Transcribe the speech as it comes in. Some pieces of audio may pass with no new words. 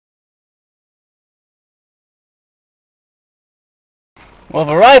Well,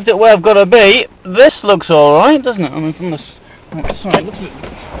 I've arrived at where I've got to be. This looks alright, doesn't it? I mean, from this outside, it looks a bit...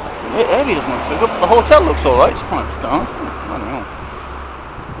 The area doesn't look so good, but the hotel looks alright. It's quite a start. I don't know.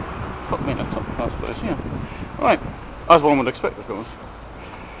 Put me in a top class place, yeah. Right, as one would expect, of course.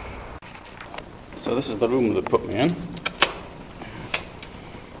 So this is the room that put me in.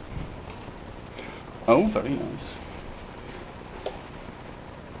 Oh, very nice.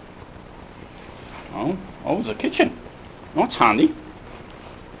 Oh, there's a kitchen. Oh, that's handy.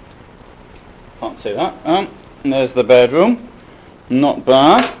 Can't say that. And there's the bedroom. Not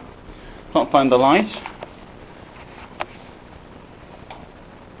bad. Can't find the light.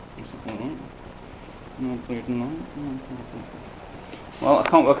 Well, I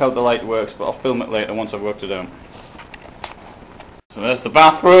can't work out the light works, but I'll film it later once I've worked it out. So there's the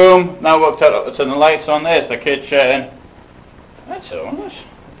bathroom. Now worked out to turn the lights on. There's the kitchen. That's alright.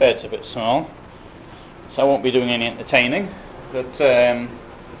 Bed's a bit small, so I won't be doing any entertaining. But oh,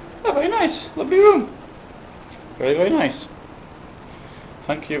 very nice, lovely room. Very, very nice.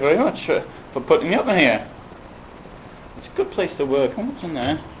 Thank you very much for putting me up in here. It's a good place to work. How much in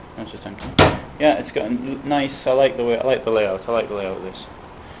there? That's just empty. Yeah, it's got a nice. I like the layout. I like the layout of this.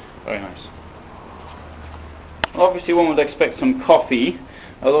 Very nice. Well, obviously, one would expect some coffee,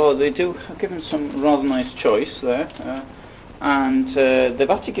 although they do have given some rather nice choice there. And they've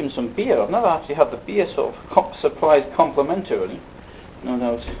actually given some beer. I've never actually had the beer sort of supplied complimentarily. No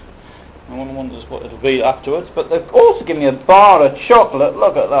doubt. One wonders what it'll be afterwards. But they've also given me a bar of chocolate.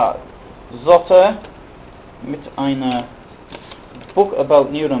 Look at that. Zotter mit einer book about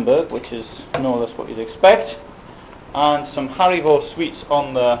Nuremberg, which is no less what you'd expect. And some Haribo sweets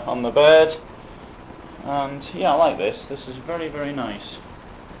on the bed. And yeah, I like this. This is very, very nice.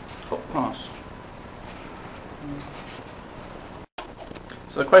 Top class.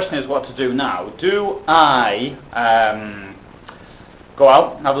 So the question is what to do now. Do I go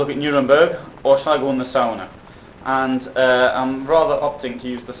out and have a look at Nuremberg, or shall I go in the sauna? And I'm rather opting to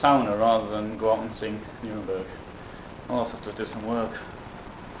use the sauna rather than go out and see Nuremberg. I'll also have to do some work.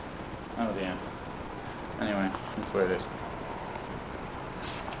 Oh dear. Anyway, that's where it is.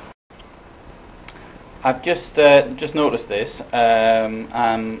 I've just noticed this,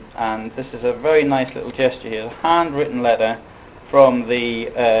 and this is a very nice little gesture here. A handwritten letter from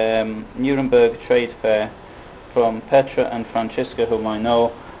the Nuremberg Trade Fair from Petra and Francisca, whom I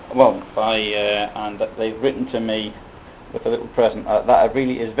know well and they've written to me with a little present. That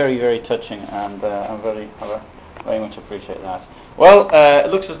really is very, very touching, and I very much appreciate that. Well, it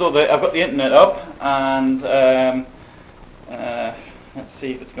looks as though I've got the internet up, and let's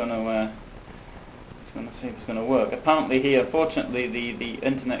see if it's going to. See if it's going to work. Apparently here, fortunately, the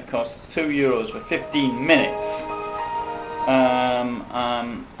internet costs €2 for 15 minutes.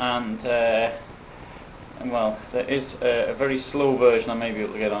 Well, there is a very slow version I may be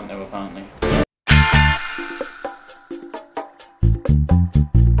able to get onto apparently.